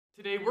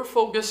Today we're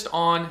focused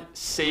on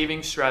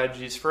saving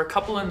strategies for a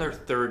couple in their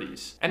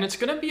 30s, and it's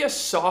going to be a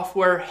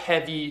software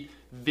heavy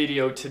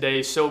video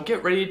today, so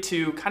get ready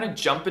to kind of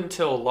jump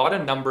into a lot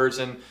of numbers,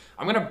 and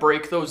I'm going to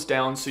break those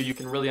down so you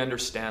can really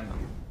understand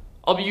them.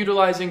 I'll be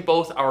utilizing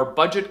both our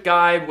budget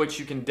guide, which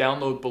you can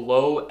download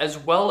below, as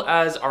well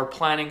as our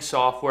planning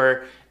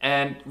software,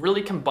 and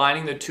really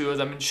combining the two of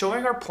them and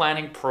showing our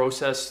planning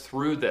process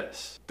through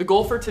this. The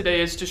goal for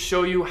today is to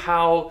show you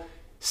how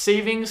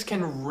savings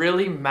can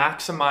really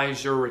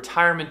maximize your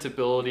retirement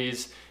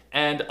abilities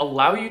and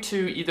allow you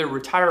to either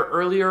retire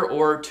earlier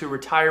or to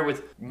retire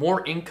with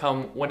more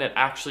income when it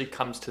actually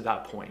comes to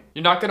that point.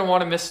 You're not gonna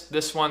wanna miss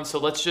this one, so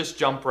let's just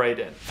jump right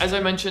in. As I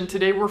mentioned,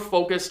 today we're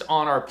focused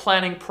on our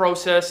planning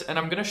process, and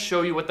I'm gonna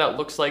show you what that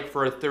looks like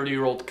for a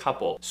 30-year-old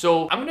couple.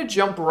 So I'm gonna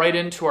jump right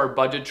into our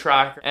budget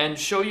tracker and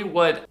show you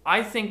what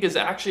I think is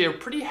actually a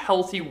pretty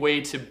healthy way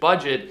to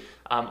budget.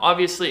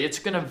 Obviously, it's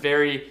gonna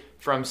vary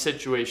from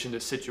situation to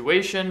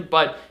situation,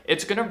 but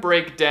it's gonna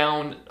break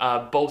down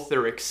both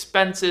their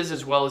expenses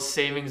as well as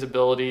savings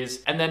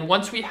abilities. And then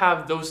once we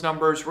have those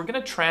numbers, we're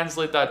gonna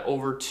translate that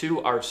over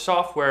to our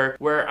software,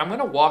 where I'm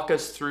gonna walk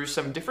us through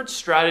some different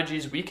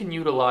strategies we can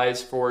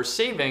utilize for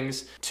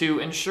savings to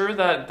ensure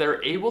that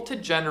they're able to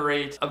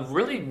generate a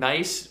really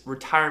nice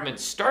retirement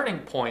starting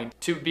point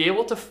to be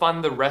able to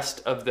fund the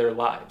rest of their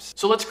lives.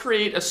 So let's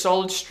create a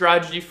solid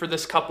strategy for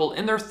this couple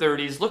in their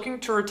 30s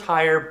looking to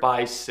retire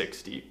by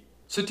 60.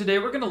 So today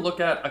we're going to look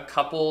at a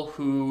couple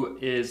who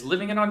is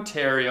living in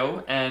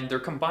Ontario, and their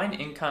combined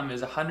income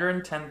is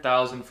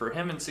 $110,000 for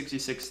him and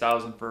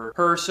 $66,000 for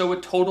her, so a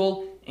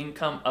total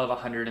income of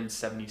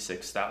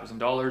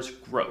 $176,000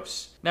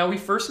 gross. Now we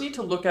first need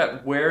to look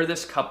at where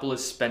this couple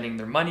is spending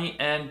their money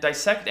and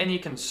dissect any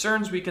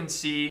concerns we can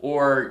see,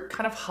 or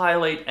kind of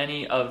highlight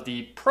any of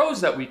the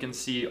pros that we can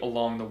see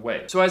along the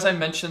way. So as I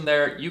mentioned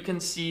there, you can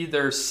see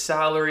their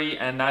salary,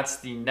 and that's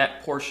the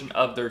net portion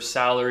of their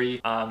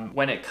salary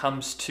when it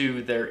comes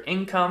to their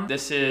income.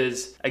 This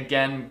is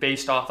again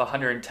based off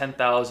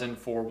 $110,000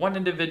 for one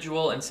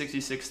individual and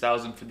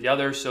 $66,000 for the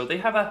other. So they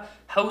have a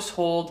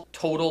household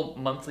total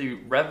monthly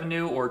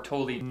revenue, or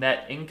totally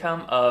net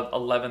income, of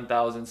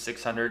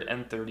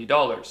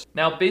 $11,630.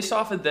 Now, based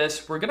off of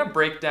this, we're gonna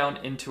break down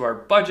into our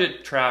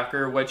budget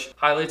tracker, which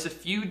highlights a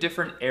few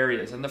different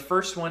areas. And the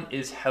first one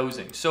is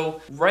housing.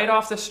 So right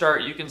off the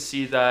start, you can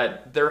see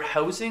that their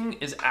housing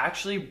is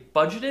actually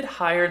budgeted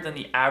higher than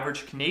the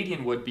average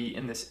Canadian would be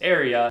in this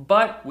area.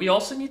 But we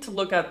also need to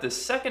look at the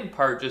second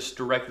part just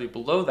directly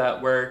below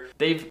that, where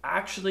they've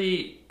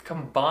actually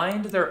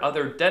combined their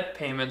other debt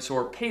payments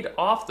or paid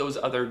off those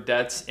other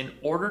debts in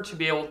order to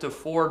be able to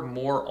afford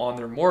more on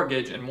their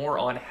mortgage and more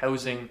on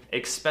housing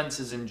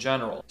expenses in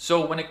general.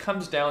 So when it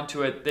comes down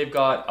to it, they've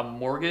got a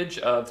mortgage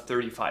of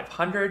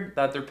 $3,500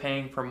 that they're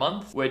paying per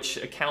month, which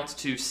accounts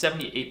to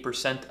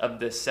 78% of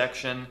this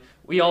section.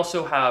 We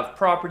also have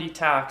property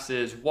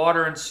taxes,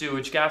 water and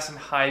sewage, gas and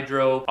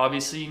hydro.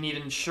 Obviously, you need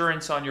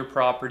insurance on your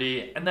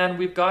property. And then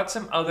we've got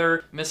some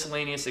other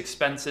miscellaneous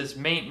expenses,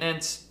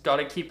 maintenance, got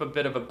to keep a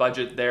bit of a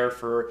budget there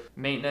for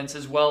maintenance,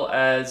 as well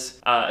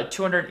as a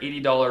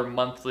 $280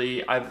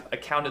 monthly. I've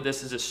accounted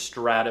this as a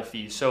strata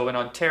fee. So in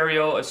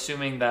Ontario,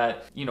 assuming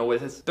that, you know,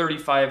 with a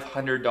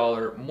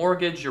 $3,500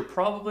 mortgage, you're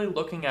probably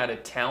looking at a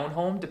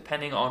townhome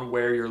depending on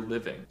where you're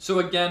living. So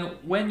again,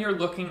 when you're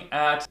looking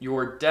at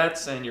your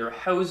debts and your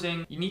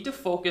housing, you need to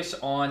focus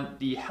on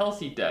the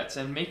healthy debts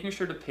and making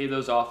sure to pay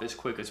those off as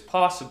quick as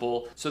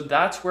possible. So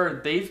that's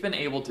where they've been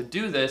able to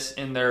do this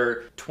in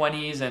their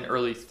 20s and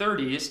early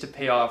 30s to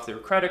pay off their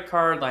credit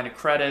card, line of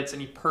credits,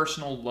 any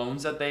personal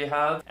loans that they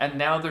have. And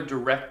now they're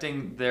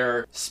directing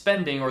their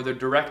spending, or they're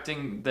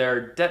directing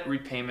their debt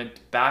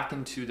repayment back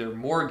into their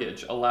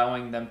mortgage,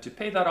 allowing them to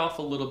pay that off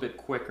a little bit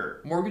quicker.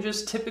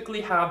 Mortgages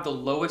typically have the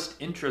lowest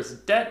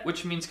interest debt,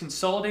 which means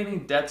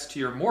consolidating debts to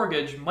your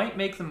mortgage might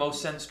make the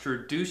most sense to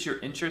reduce your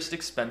interest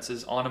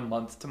expenses on a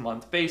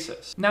month-to-month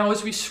basis. Now,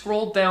 as we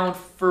scroll down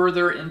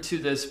further into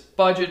this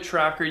budget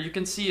tracker, you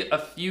can see a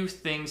few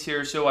things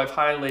here. So I've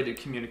highlighted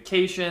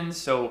communications,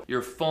 so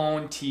your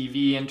phone,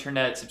 TV,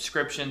 internet,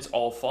 subscriptions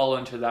all fall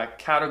into that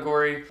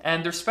category.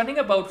 And they're spending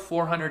about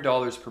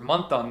 $400 per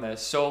month on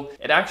this. So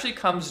it actually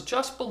comes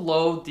just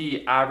below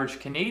the average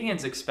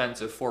Canadian's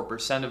expense of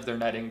 4% of their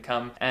net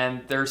income.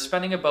 And they're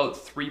spending about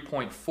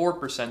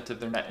 3.4% of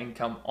their net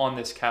income on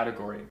this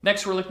category.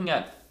 Next, we're looking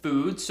at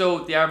food. So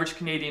the average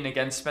Canadian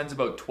again spends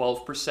about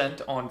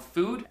 12% on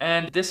food,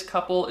 and this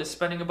couple is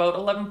spending about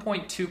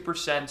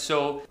 11.2%,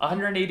 so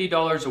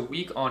 $180 a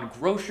week on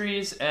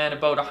groceries and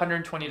about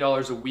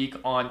 $120 a week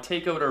on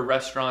takeout or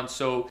restaurants.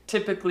 So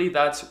typically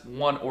that's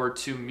 1 or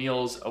 2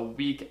 meals a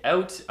week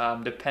out,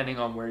 depending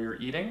on where you're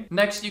eating.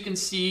 Next, you can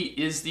see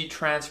is the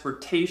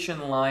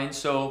transportation line.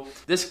 So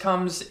this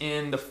comes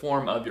in the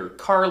form of your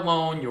car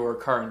loan, your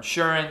car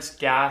insurance,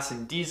 gas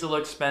and diesel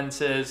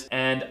expenses,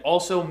 and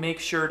also make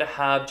sure to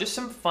have have just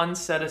some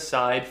funds set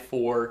aside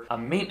for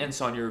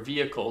maintenance on your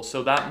vehicle.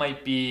 So that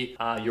might be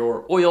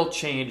your oil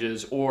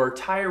changes or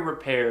tire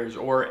repairs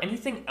or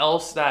anything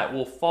else that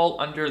will fall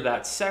under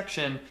that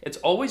section. It's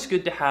always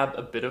good to have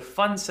a bit of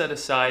funds set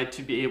aside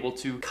to be able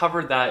to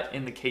cover that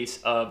in the case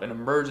of an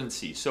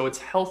emergency. So it's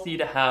healthy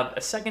to have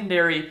a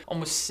secondary,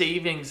 almost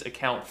savings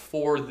account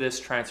for this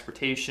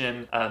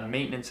transportation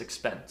maintenance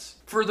expense.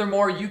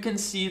 Furthermore, you can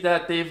see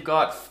that they've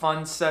got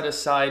funds set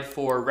aside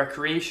for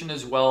recreation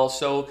as well.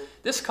 So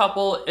this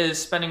couple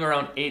is spending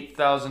around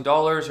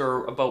 $8,000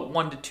 or about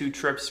 1 to 2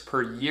 trips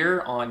per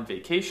year on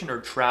vacation or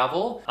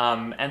travel.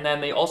 And then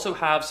they also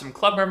have some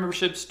club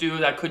memberships due.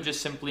 That could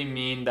just simply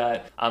mean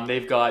that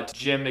they've got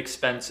gym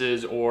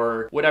expenses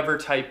or whatever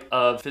type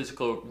of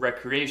physical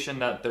recreation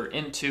that they're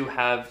into,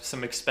 have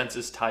some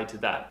expenses tied to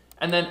that.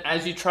 And then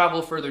as you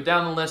travel further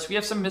down the list, we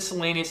have some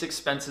miscellaneous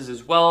expenses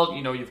as well.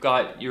 You know, you've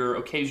got your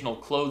occasional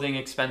clothing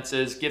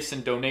expenses, gifts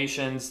and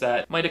donations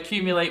that might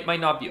accumulate, might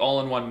not be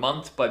all in one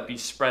month, but be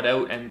spread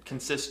out and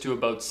consist to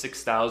about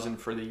 $6,000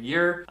 for the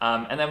year.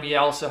 And then we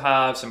also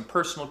have some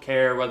personal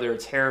care, whether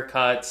it's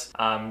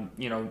haircuts,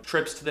 you know,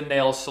 trips to the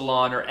nail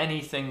salon or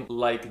anything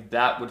like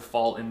that would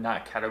fall in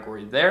that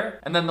category there.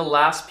 And then the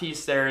last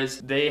piece there is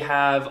they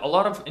have a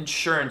lot of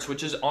insurance,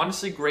 which is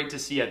honestly great to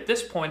see at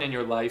this point in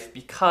your life,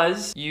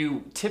 because you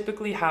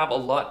typically have a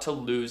lot to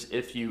lose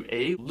if you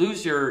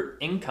lose your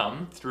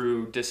income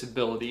through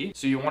disability.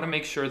 So you want to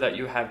make sure that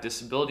you have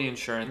disability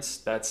insurance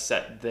that's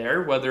set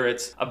there, whether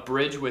it's a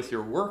bridge with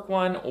your work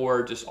one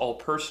or just all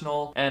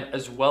personal, and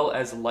as well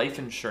as life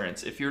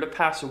insurance. If you're to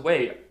pass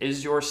away,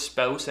 is your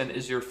spouse and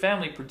is your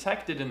family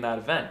protected in that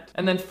event?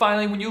 And then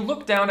finally, when you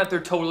look down at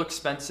their total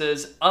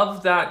expenses,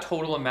 of that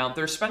total amount,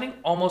 they're spending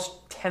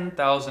almost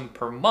 $10,000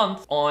 per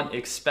month on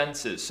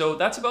expenses. So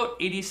that's about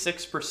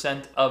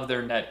 86% of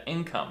their net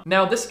income.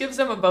 Now, this gives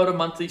them about a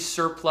monthly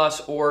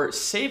surplus or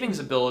savings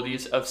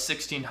abilities of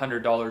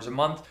 $1,600 a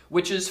month,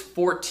 which is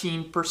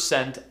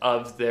 14%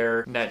 of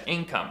their net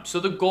income. So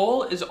the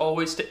goal is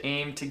always to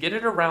aim to get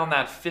it around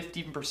that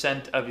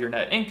 15% of your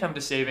net income to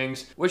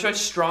savings, which I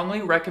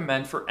strongly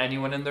recommend for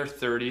anyone in their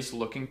 30s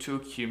looking to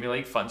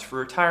accumulate funds for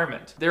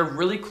retirement. They're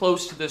really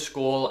close to this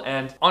goal,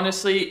 and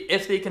honestly,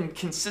 if they can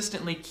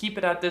consistently keep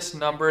it at this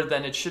number,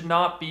 then it should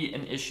not be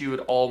an issue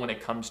at all when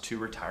it comes to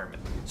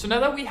retirement. So now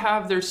that we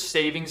have their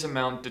savings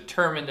amount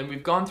determined and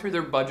we've gone through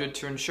their budget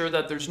to ensure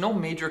that there's no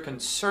major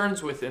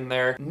concerns within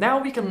there,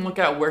 now we can look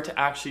at where to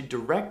actually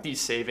direct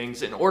these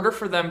savings in order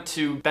for them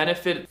to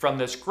benefit from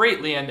this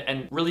greatly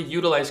and really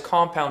utilize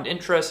compound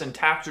interest and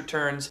tax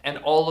returns and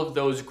all of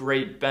those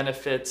great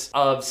benefits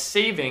of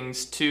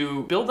savings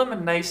to build them a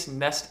nice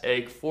nest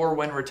egg for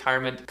when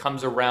retirement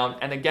comes around.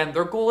 And again,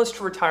 their goal is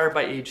to retire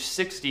by age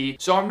 60.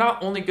 So I'm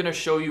not only going to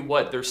show you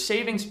what their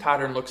savings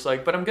pattern looks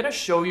like, but I'm going to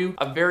show you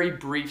a very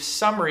brief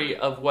summary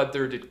of what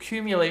their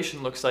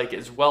accumulation looks like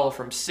as well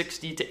from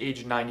 60 to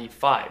age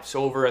 95.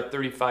 So over a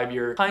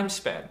 35-year time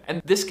span.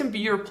 And this can be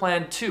your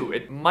plan too.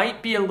 It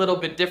might be a little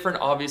bit different,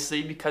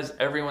 obviously, because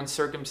everyone's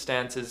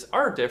circumstances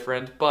are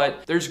different,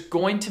 but there's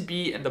going to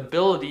be an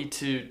ability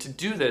to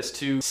do this,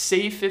 to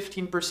save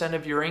 15%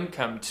 of your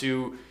income,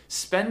 to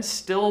spend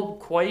still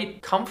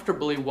quite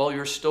comfortably while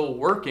you're still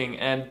working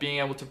and being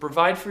able to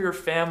provide for your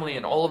family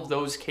in all of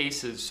those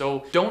cases.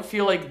 So don't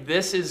feel like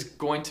this is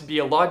going to be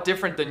a lot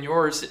different than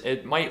yours.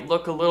 It might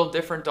look a little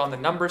different on the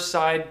number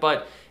side,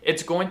 but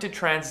it's going to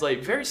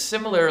translate very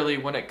similarly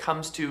when it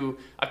comes to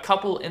a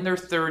couple in their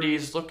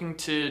 30s looking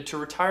to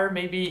retire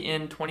maybe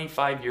in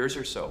 25 years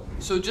or so.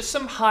 So just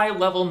some high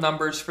level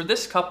numbers for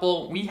this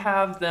couple. We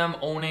have them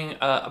owning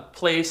a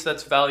place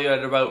that's valued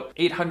at about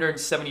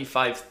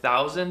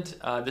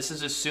 $875,000. This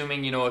is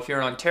assuming, you know, if you're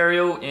in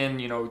Ontario, in,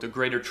 you know, the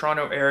Greater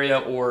Toronto area,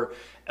 or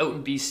out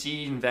in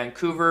BC in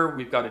Vancouver,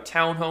 we've got a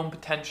townhome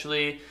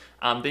potentially.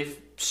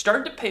 They've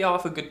started to pay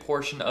off a good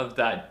portion of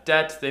that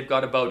debt. They've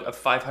got about a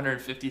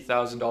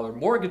 $550,000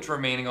 mortgage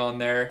remaining on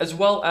there, as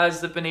well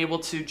as they've been able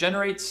to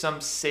generate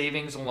some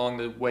savings along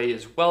the way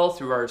as well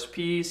through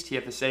RSPs,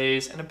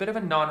 TFSAs, and a bit of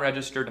a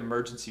non-registered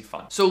emergency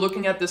fund. So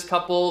looking at this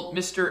couple,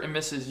 Mr. and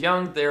Mrs.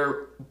 Young,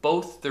 they're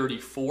both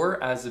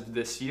 34 as of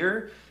this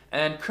year.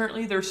 And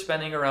currently they're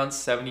spending around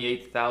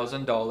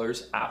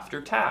 $78,000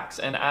 after tax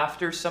and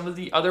after some of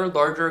the other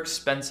larger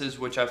expenses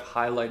which I've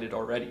highlighted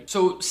already.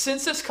 So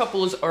since this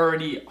couple is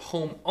already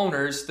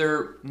homeowners,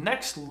 their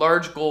next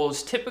large goal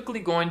is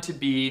typically going to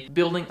be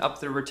building up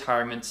their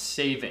retirement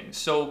savings.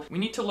 So we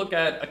need to look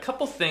at a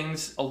couple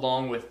things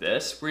along with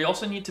this. We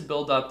also need to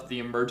build up the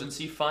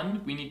emergency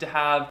fund. We need to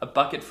have a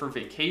bucket for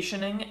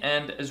vacationing,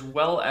 and as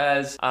well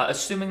as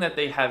assuming that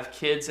they have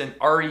kids, and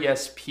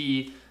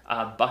RESP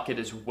bucket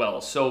as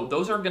well. So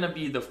those are going to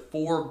be the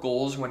 4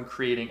 goals when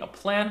creating a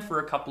plan for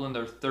a couple in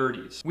their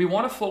 30s. We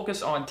want to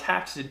focus on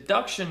tax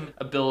deduction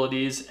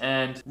abilities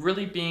and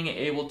really being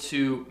able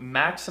to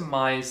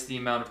maximize the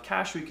amount of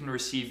cash we can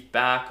receive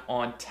back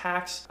on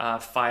tax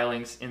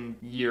filings in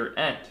year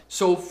end.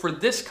 So for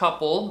this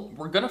couple,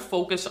 we're going to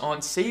focus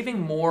on saving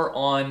more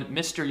on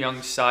Mr.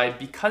 Young's side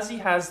because he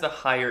has the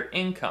higher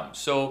income.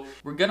 So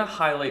we're going to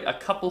highlight a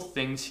couple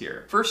things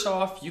here. First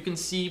off, you can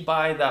see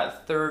by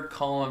that 3rd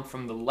column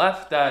from the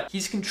left that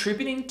he's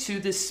contributing to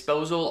this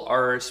spousal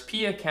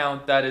RSP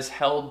account that is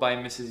held by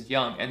Mrs.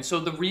 Young. And so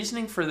the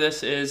reasoning for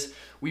this is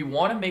we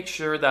want to make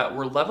sure that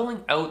we're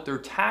leveling out their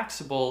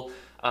taxable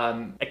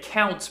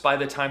accounts by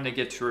the time they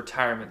get to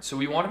retirement. So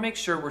we want to make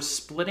sure we're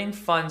splitting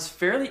funds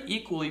fairly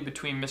equally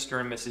between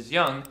Mr. and Mrs.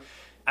 Young.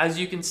 As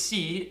you can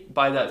see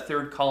by that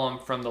 3rd column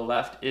from the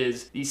left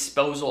is the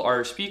spousal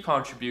RSP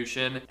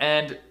contribution,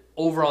 and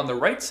over on the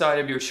right side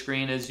of your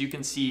screen is you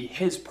can see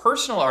his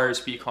personal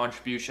RSP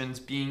contributions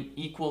being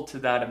equal to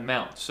that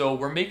amount. So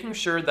we're making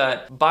sure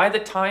that by the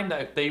time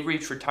that they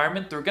reach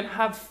retirement, they're going to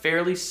have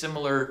fairly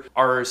similar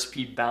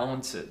RSP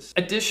balances.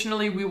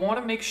 Additionally, we want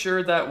to make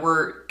sure that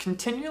we're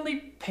continually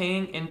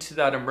paying into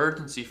that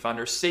emergency fund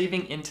or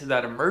saving into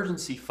that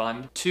emergency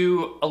fund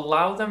to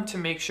allow them to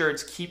make sure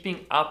it's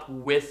keeping up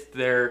with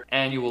their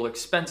annual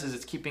expenses,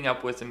 it's keeping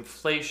up with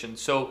inflation.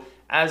 So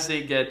as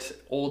they get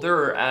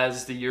older or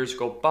as the years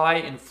go by,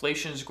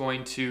 inflation is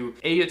going to,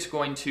 it's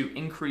going to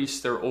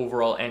increase their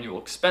overall annual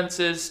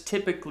expenses.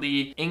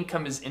 Typically,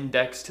 income is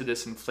indexed to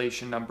this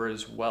inflation number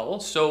as well.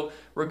 So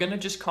we're going to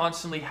just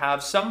constantly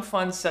have some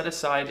funds set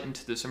aside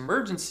into this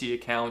emergency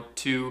account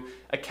to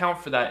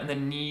account for that in the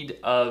need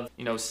of,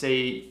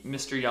 say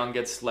Mr. Young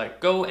gets let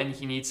go and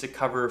he needs to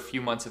cover a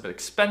few months of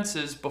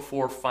expenses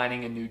before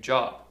finding a new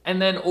job. And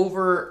then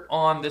over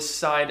on this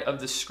side of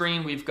the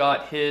screen, we've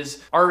got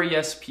his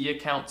RESP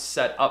account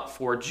set up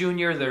for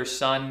Junior, their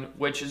son,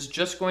 which is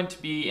just going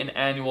to be an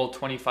annual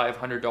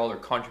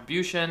 $2,500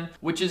 contribution,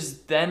 which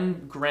is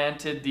then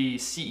granted the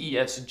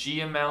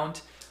CESG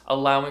amount,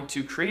 allowing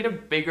to create a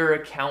bigger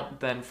account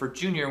than for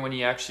Junior when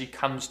he actually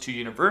comes to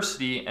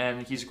university,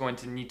 and he's going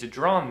to need to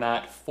draw on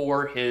that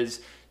for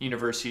his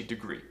university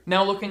degree.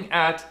 Now looking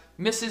at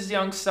Mrs.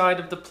 Young's side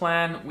of the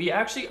plan, we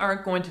actually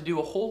aren't going to do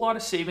a whole lot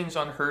of savings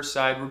on her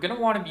side. We're going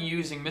to want to be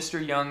using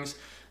Mr. Young's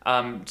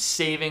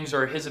savings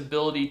or his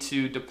ability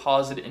to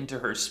deposit into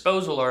her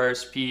spousal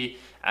RSP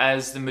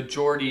as the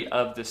majority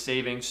of the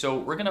savings. So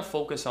we're going to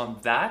focus on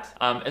that,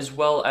 as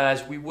well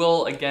as we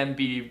will again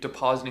be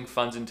depositing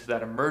funds into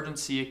that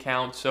emergency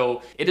account.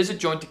 So it is a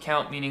joint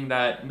account, meaning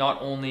that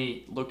not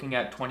only looking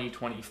at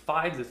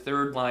 2025, the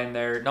 3rd line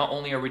there, not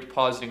only are we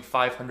depositing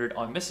 $500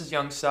 on Mrs.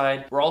 Young's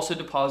side, we're also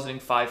depositing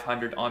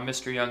 $500 on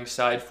Mr. Young's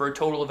side for a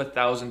total of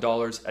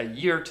 $1,000 a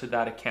year to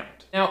that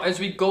account. Now, as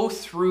we go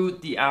through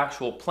the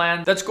actual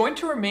plan, that's going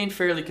to remain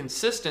fairly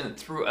consistent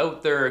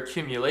throughout their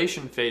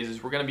accumulation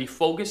phases. We're going to be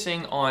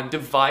focusing on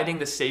dividing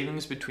the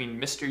savings between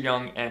Mr.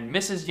 Young and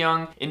Mrs.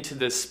 Young into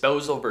the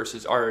spousal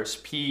versus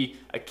RSP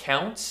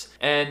accounts.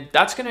 And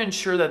that's going to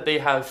ensure that they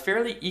have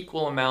fairly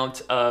equal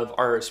amount of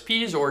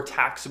RSPs or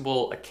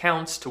taxable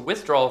accounts to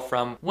withdraw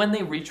from when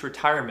they reach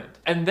retirement.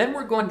 And then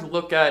we're going to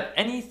look at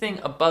anything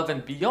above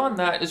and beyond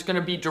that is going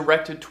to be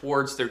directed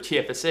towards their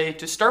TFSA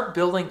to start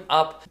building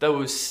up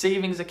those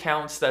savings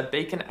accounts that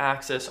they can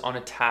access on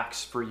a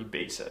tax-free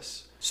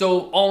basis.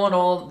 So all in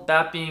all,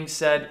 that being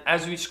said,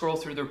 as we scroll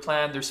through their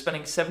plan, they're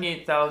spending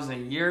 $78,000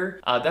 a year.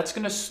 That's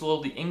going to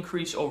slowly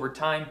increase over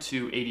time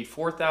to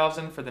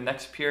 $84,000 for the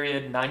next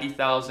period,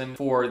 $90,000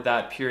 for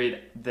that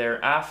period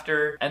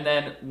thereafter. And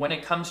then when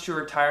it comes to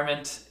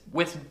retirement,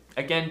 with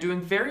again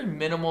doing very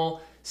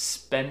minimal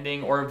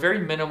spending or very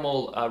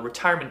minimal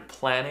retirement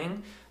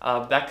planning,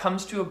 that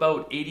comes to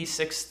about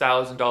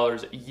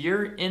 $86,000 a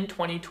year in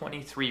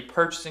 2023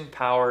 purchasing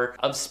power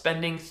of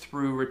spending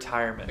through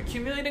retirement.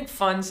 Accumulating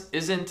funds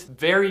isn't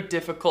very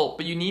difficult,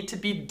 but you need to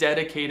be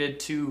dedicated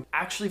to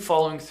actually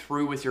following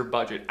through with your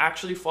budget,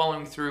 actually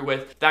following through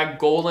with that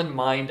goal in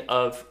mind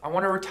of, I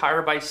want to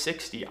retire by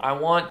 60. I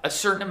want a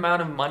certain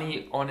amount of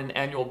money on an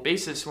annual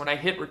basis when I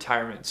hit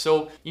retirement.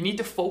 So you need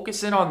to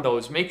focus in on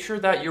those. Make sure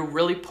that you're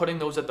really putting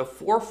those at the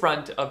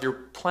forefront of your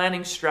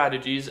planning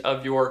strategies,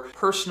 of your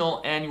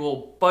personal annual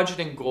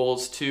budgeting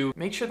goals, to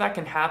make sure that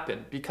can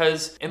happen,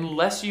 because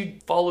unless you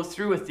follow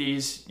through with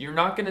these, you're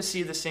not going to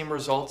see the same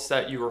results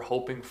that you were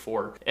hoping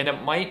for. And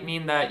it might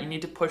mean that you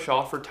need to push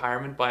off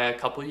retirement by a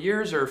couple of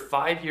years or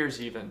 5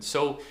 years even.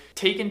 So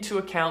take into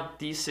account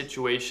these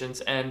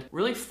situations and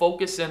really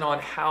focus in on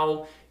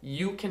how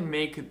you can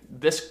make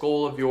this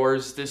goal of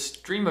yours, this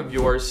dream of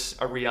yours,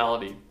 a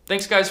reality.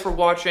 Thanks guys for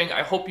watching.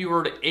 I hope you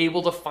were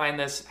able to find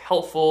this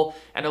helpful,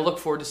 and I look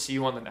forward to see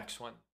you on the next one.